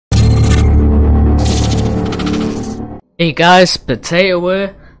Hey guys, Potato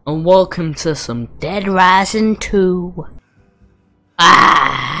here, and welcome to some Dead Rising 2.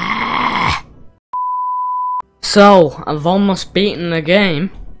 So, I've almost beaten the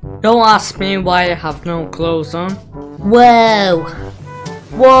game. Don't ask me why I have no clothes on. Whoa!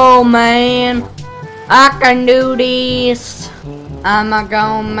 Whoa, man! I can do this! Am I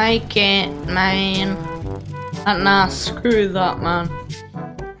gonna make it, man? Nah, screw that, man.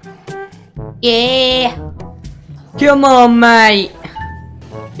 Yeah! Come on, mate!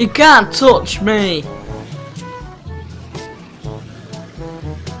 You can't touch me!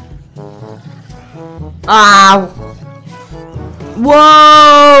 Ow!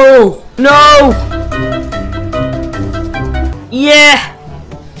 Whoa! No! Yeah!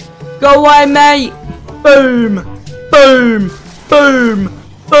 Go away, mate! Boom! Boom! Boom!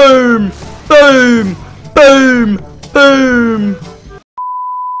 Boom! Boom! Boom! Boom!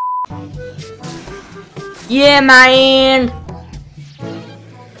 Yeah, man!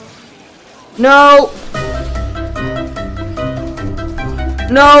 No!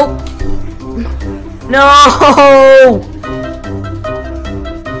 No! No!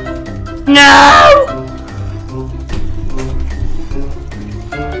 No!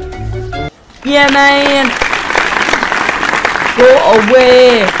 Yeah, man! Go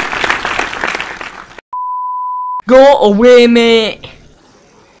away! Go away, mate!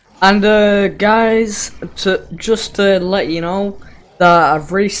 And guys, just to let you know that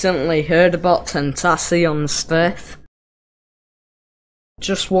I've recently heard about Tentacion's death.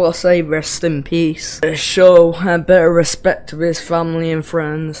 Just want to say rest in peace. Show a bit of respect to his family and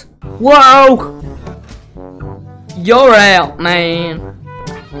friends. Whoa! You're out, man.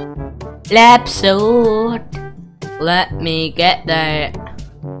 Lapsod. Let me get that.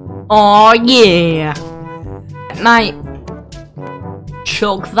 Oh yeah. Mate.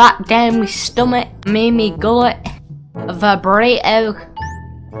 Chuck that down my stomach, made me gullet vibrato.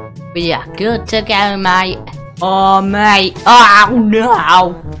 But yeah, good to go, mate. Oh, mate. Oh,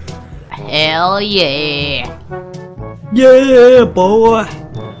 no. Hell yeah. Yeah, boy.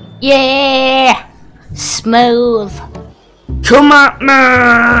 Yeah. Smooth. Come at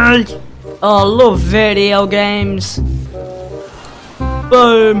me. Oh, I love video games.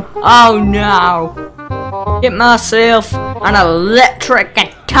 Boom. Oh, no. Get myself an electric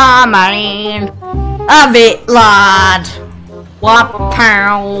guitar, man. Have it, lad.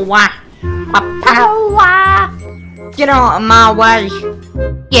 Wapow. Wapow. Get out of my way.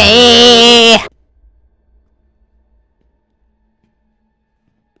 Yeah.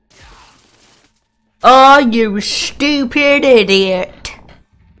 Oh, you stupid idiot.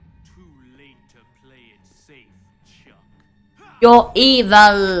 Too late to play it safe, Chuck. You're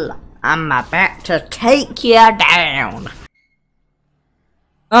evil. I'm about to take you down.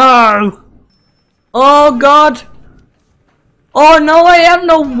 Oh! Oh God! Oh no, I have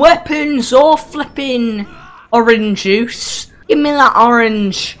no weapons or flipping orange juice. Give me that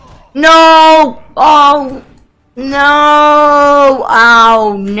orange. No! Oh! No!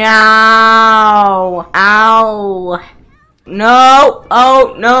 Oh no! Ow! No!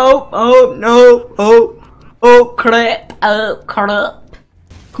 Oh no! Oh no! Oh! Oh crap! Oh crap!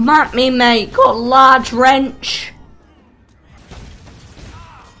 Come at me, mate. Got a large wrench.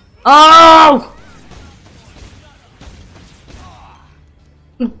 Oh!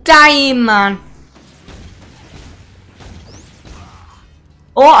 I'm dying, man.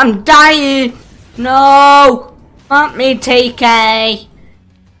 Oh, I'm dying. No. Come at me, TK.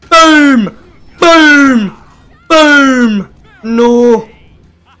 Boom. Boom. Boom. No.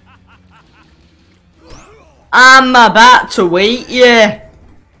 I'm about to eat you.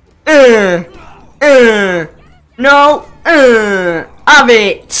 No, have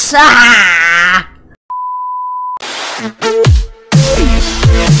it! Ah!